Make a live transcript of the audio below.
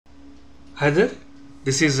Hi there,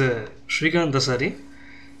 this is Shrikant Dasari.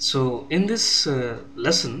 So in this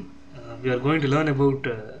lesson, we are going to learn about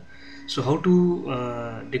how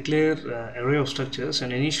to declare array of structures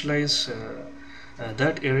and initialize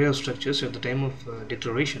that array of structures at the time of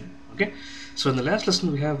declaration. Okay. So in the last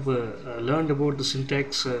lesson, we have learned about the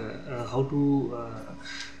syntax, how to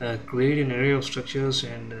create an array of structures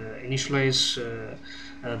and initialize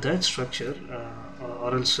that structure,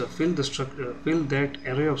 or else fill that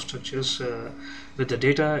array of structures with the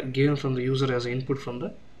data given from the user as input from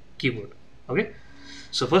the keyboard. Okay.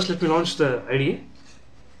 So first, let me launch the IDE.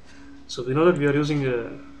 So we know that we are using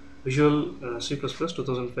Visual C++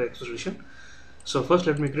 2005 exposition. So first,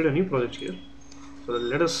 let me create a new project here. So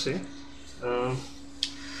let us say,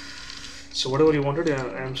 so whatever you wanted,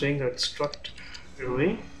 I am saying that struct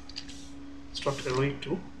array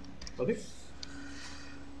 2. Okay.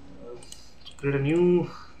 Create a new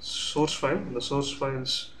source file in the source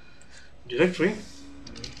files directory,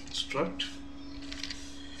 struct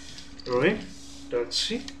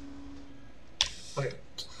array.c. Okay.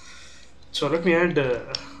 So let me add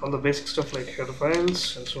all the basic stuff like header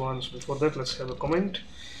files and so on. So before that, let's have a comment.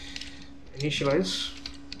 Initialize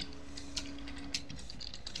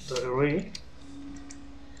the array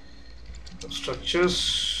of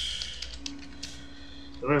structures,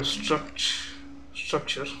 array of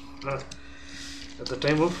structure at the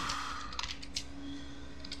time of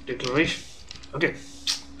declaration. Okay,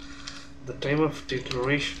 the time of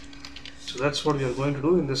declaration. So that's what we are going to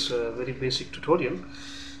do in this very basic tutorial.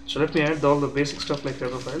 So let me add all the basic stuff like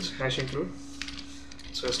header files, hash include,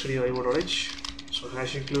 so stdio.io.h, so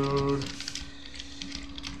hash include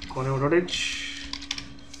conio.h,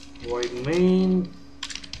 void main,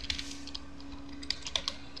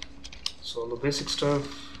 so all the basic stuff,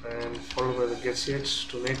 and followed by the getCH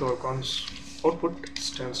to make our cons output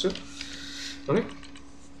stand still.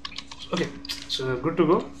 Okay, so we're good to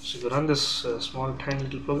go. So if you run this small tiny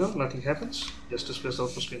little program, nothing happens, just displays the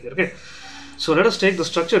output screen here. Okay, so let us take the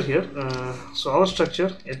structure here. So our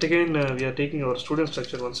structure, yet again we are taking our student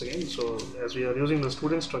structure once again. So as we are using the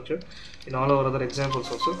student structure in all our other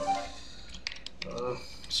examples also,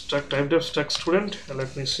 struct typedef struct student, and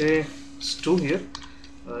let me say stu here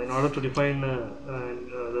in order to define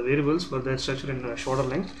the variables for that structure in shorter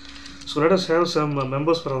length. So let us have some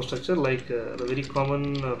members for our structure, like the very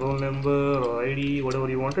common roll number or ID, whatever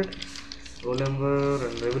you wanted. Roll number,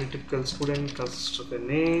 and every typical student consists of a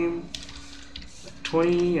name,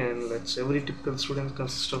 20, and every typical student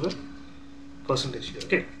consists of a percentage here.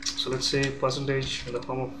 Okay, so let's say percentage in the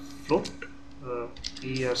form of float,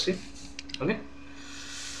 ERC. Okay,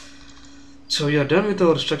 so we are done with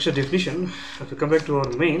our structure definition. If we come back to our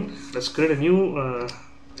main, let's create a new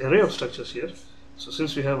array of structures here. So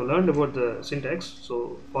since we have learned about the syntax,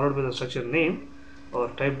 so followed by the structure name or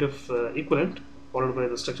typedef equivalent, followed by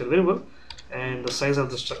the structure variable and the size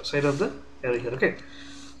of the array here. Okay,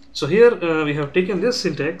 so here we have taken this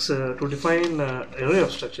syntax to define array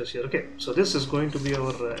of structures here. Okay, so this is going to be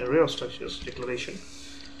our array of structures declaration.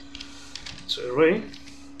 So array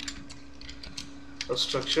of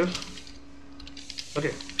structure.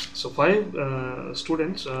 Okay, so 5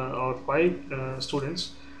 students or 5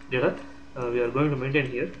 students data we are going to maintain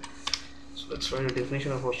here. So let's write a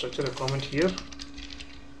definition of our structure, a comment here.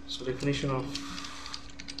 So definition of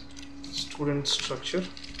student structure.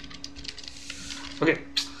 Okay,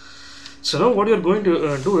 so now what we are going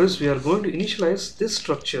to do is we are going to initialize this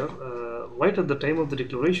structure right at the time of the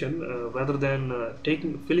declaration, rather than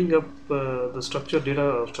filling up the structure data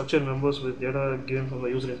or structure members with data given from the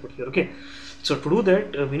user input here. Okay, so to do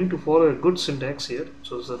that we need to follow a good syntax here.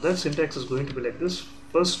 So that syntax is going to be like this.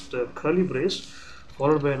 First curly brace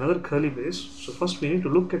followed by another curly brace. So first we need to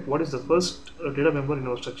look at what is the first data member in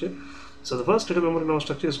our structure. So the first data member in our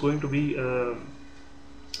structure is going to be a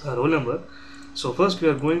roll number. So first we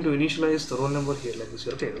are going to initialize the roll number here like this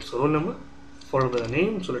here. Okay, so roll number followed by the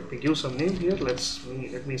name. So let me give some name here.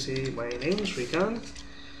 Let me say my name is Shrikant,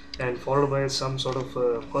 and followed by some sort of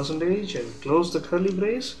percentage, and close the curly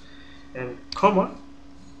brace and comma,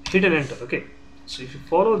 hit and enter. Okay, so if you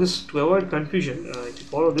follow this to avoid confusion, if you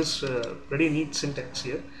follow this pretty neat syntax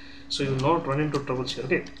here, so you will not run into troubles here.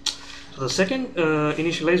 Okay, so the second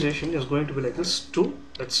initialization is going to be like this: 2.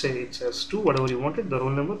 Let's say it says 2, whatever you wanted, the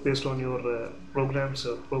roll number based on your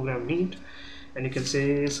program need, and you can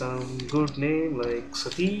say some good name like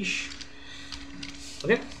Satish.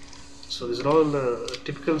 Okay, so these are all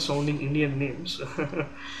typical sounding Indian names.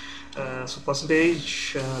 So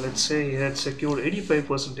percentage, let's say he had secured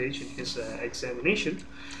 85% in his examination.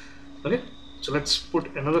 Okay, so let's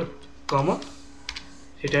put another comma,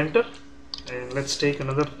 hit enter, And let's take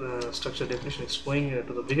another structure definition. It's going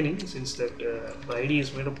to the beginning, since that the ID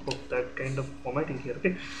is made up of that kind of formatting here.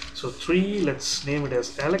 Okay, so 3, let's name it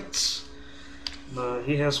as Alex.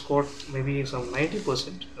 He has got maybe some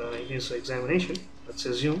 90% in his examination, let's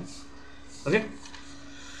assume. Okay,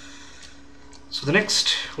 so the next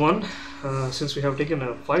one, since we have taken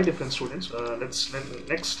 5 different students,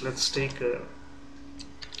 let's take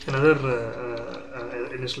another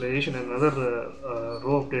initialization, another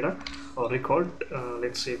row of data or record.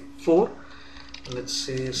 Let's say 4, let's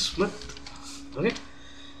say Smith. Okay,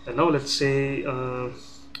 and now let's say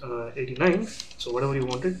 89, so whatever you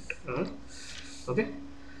wanted. Okay,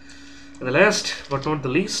 and the last but not the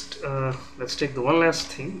least, let's take the one last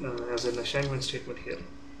thing as an assignment statement here.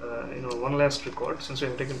 One last record, since we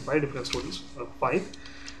have taken 5 different students, 5,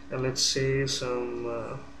 and let's say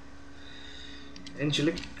some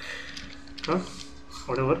angelic,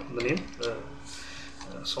 whatever the name,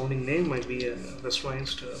 sounding name, might be a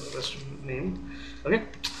westernized western name. Okay,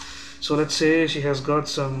 so let's say she has got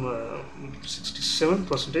some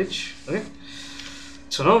 67%. Okay,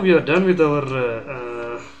 so now we are done with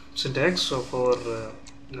our syntax of our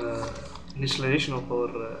initialization of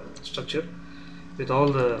our structure with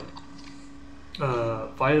all the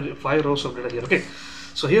 5 rows of data here. Okay,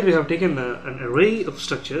 so here we have taken an array of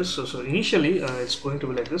structures. So initially it's going to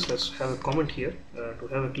be like this. Let's have a comment here to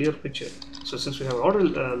have a clear picture. So since we have already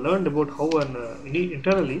learned about how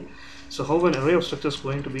internally, so how an array of structures is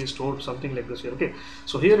going to be stored, something like this here. Okay,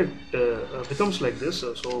 so here it becomes like this.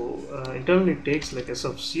 Internally it takes like s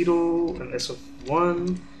of 0 and s of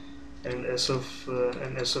 1 and s of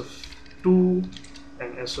 2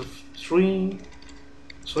 and s of 3,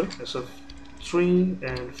 s of 3,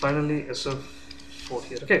 and finally s of 4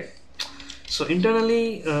 here. Okay, so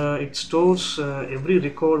internally it stores every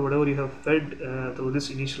record whatever you have fed through this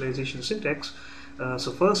initialization syntax.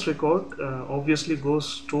 So first record obviously goes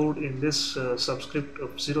stored in this subscript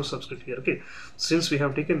of 0 subscript here. Okay, since we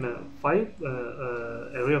have taken 5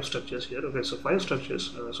 array of structures here. Okay, so 5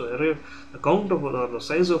 structures, so array, the count of or the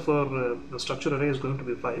size of our the structure array is going to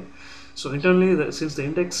be 5. So internally, since the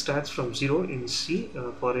index starts from 0 in C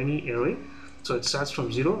for any array, so it starts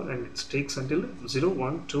from 0 and it takes until 0,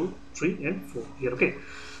 1, 2, 3 and 4 here. Okay,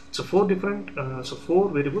 so 4 different 4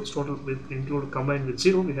 variables total with combined with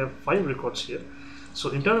 0, we have 5 records here. So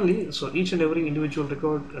internally, so each and every individual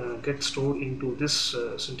record gets stored into this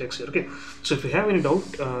syntax here. Okay, so if you have any doubt,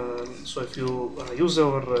 so if you use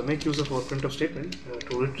our make use of our printf statement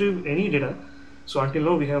to retrieve any data, so until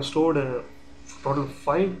now we have stored total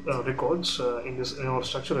 5 records in our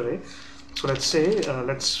structure array. So let's say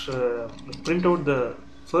let's print out the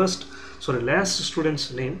last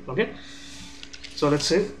student's name. Okay, so let's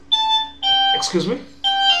say, excuse me,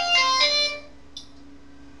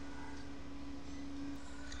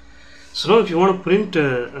 so now if you want to print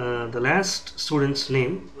the last student's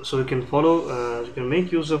name, so you can follow you can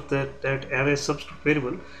make use of that array subscript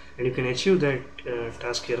variable and you can achieve that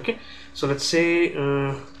task here. Okay, so let's say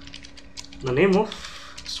the name of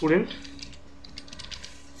student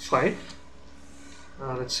 5,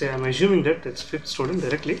 let's say I'm assuming that it's 5th student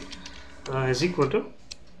directly, is equal to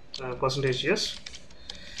percentage yes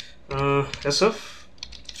s of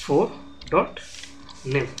 4 dot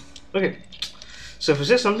name. Okay, so if we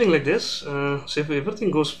say something like this, so if everything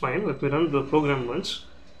goes fine, let me run the program once.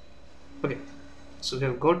 Okay, so we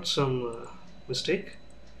have got some mistake.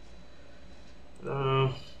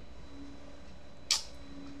 So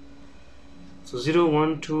 0,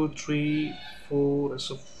 1, 2, 3, 4 s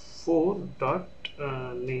of 4 dot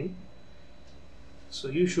name. So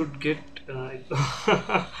you should get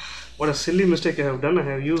what a silly mistake I have done. I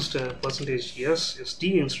have used percentage yes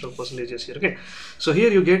st instead of percentage yes here. Okay, so here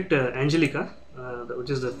you get Angelica, which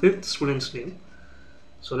is the 5th student's name.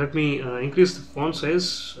 So let me increase the font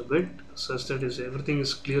size a bit such that everything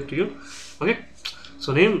is clear to you. Okay,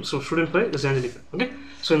 so name, so student 5 is Angelica. Okay,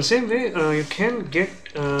 so in the same way you can get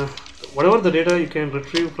whatever the data you can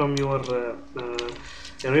retrieve from your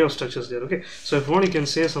array of structures there. Okay, so if you want, you can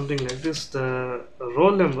say something like this: the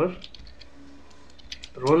roll number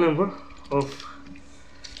of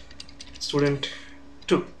student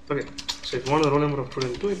 2. Okay, so if you want the roll number of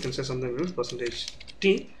student 2, you can say something like this: percentage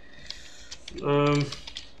t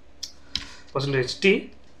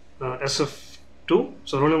s of 2.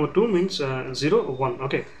 So roll number 2 means 0, 1.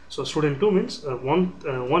 Okay, so student 2 means one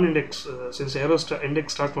index, since arrow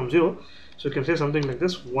index start from 0, so you can say something like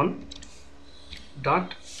this: 1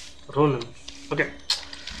 dot roll number. Okay,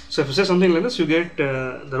 so if you say something like this, you get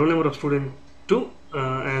the roll number of student 2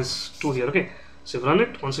 as 2 here. Okay, so if you run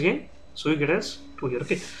it once again, so you get as 2 here.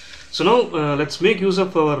 Okay, so now let's make use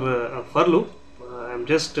of our for loop. I'm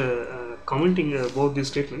just commenting both these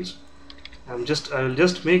statements. I will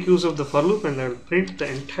just make use of the for loop, and I will print the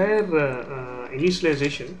entire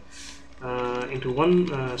initialization into one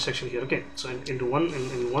section here. Okay, so into one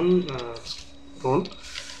role.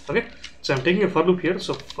 Okay, so I'm taking a for loop here.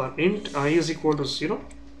 So for int I is equal to 0,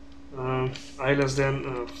 I less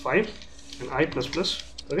than 5, and I plus plus.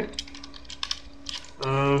 Okay,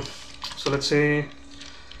 so let's say,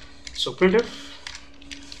 so printf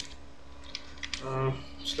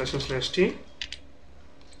slash and slash t.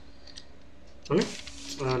 Okay,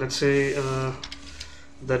 let's say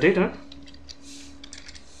the data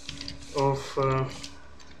of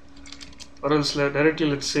or else directly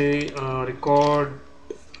let's say record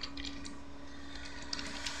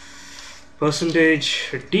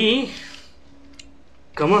 %d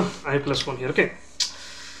comma I plus 1 here. Okay,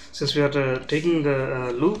 since we are taking the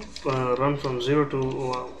loop run from 0 to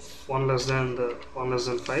 1 less than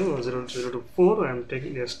 5, or 0 to 4, I'm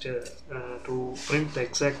taking just to print the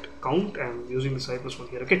exact count. I'm using this I plus 1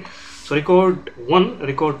 here. Okay, so record 1,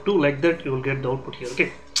 record 2, like that you will get the output here.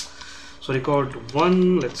 Okay, so record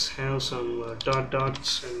 1, let's have some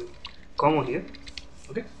dots and comma here.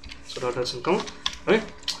 Okay, so dots and comma. Okay,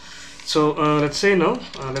 so let's say now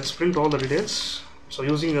let's print all the details. So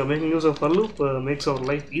using making use of for loop makes our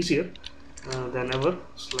life easier than ever.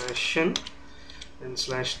 /n and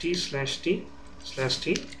 /t.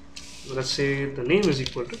 Let's say the name is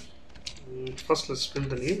equal to, first let's print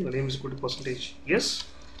the name. The name is equal to %yes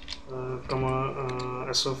comma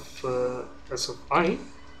s of I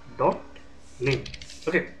dot name.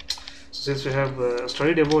 Okay, so since we have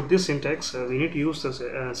studied about this syntax, we need to use this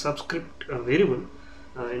subscript variable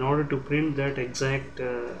in order to print that exact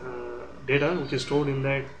data which is stored in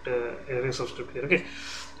that array subscript here. Okay,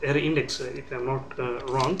 array index if I'm not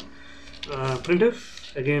wrong. Printf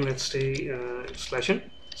again, let's say /n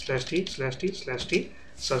 /t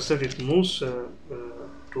such that it moves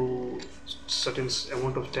to certain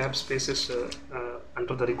amount of tab spaces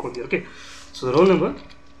under the record here. Okay, so the roll number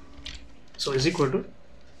so is equal to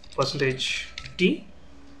 %d,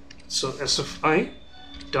 so s of I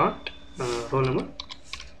dot roll number.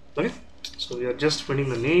 Okay, so we are just printing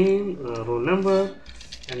the name, roll number,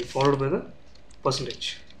 and followed by the percentage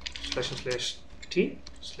 /t.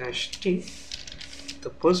 The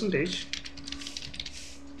percentage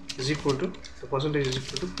is equal to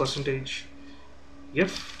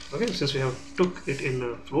 %f. Okay, since we have took it in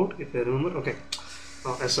a float, if I remember. Okay,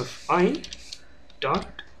 now s of I dot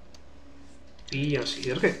PRC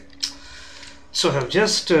here. Okay, so I have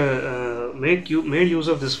just made use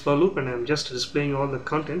of this for loop, and I'm just displaying all the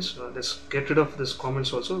contents. Let's get rid of these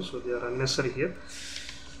comments also, so they are unnecessary here.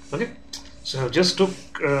 Okay, so I have just took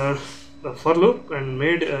the for loop and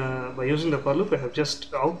made by using the for loop I have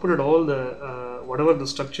just outputted all the whatever the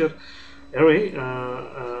structure array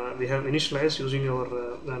we have initialized using our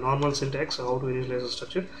normal syntax how to initialize the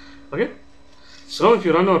structure. Okay, so now if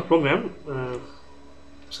you run our program,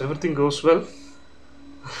 so everything goes well.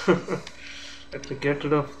 Let me get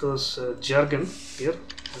rid of those jargon here.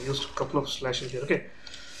 I used a couple of slashes here. Okay,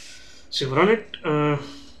 so if you run it,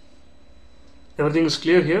 everything is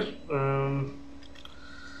clear here.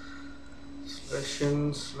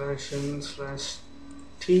 /n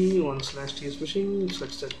 /t, one /t is missing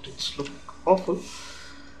such that it's look awful.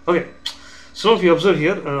 Okay, so if you observe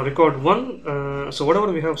here, record 1, so whatever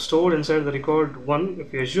we have stored inside the record 1,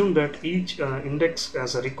 if you assume that each index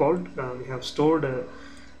as a record, we have stored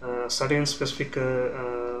certain specific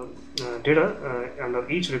data under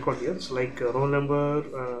each record here. So like roll number,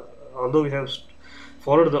 although we have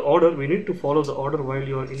followed the order, we need to follow the order while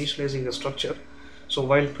you are initializing a structure. So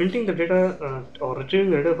while printing the data or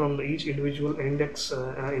retrieving the data from each individual index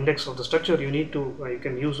of the structure, you need to you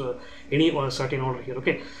can use any certain order here.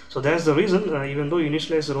 Okay, so that's the reason even though you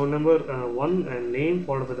initialize the roll number 1 and name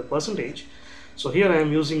followed by the percentage. So here I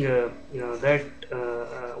am using that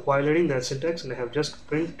violating that syntax, and I have just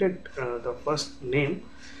printed the first name.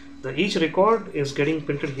 Each record is getting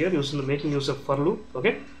printed here using the making use of for loop.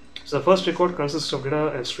 Okay, so the first record consists of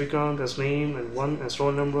data as Srikanth as name and 1 as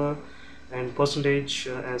roll number and percentage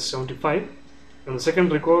as 75, and the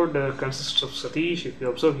second record consists of Satish if you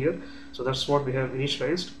observe here. So that's what we have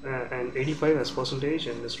initialized, and 85 as percentage,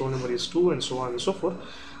 and this roll number is 2, and so on and so forth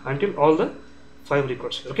until all the 5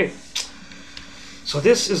 records here. Okay, so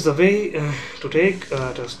this is the way to take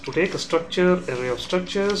a structure, array of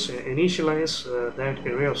structures, initialize that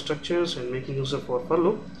array of structures, and making use of for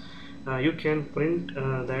loop you can print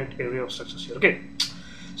that array of structures here. Okay,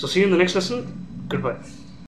 so see you in the next lesson. Goodbye.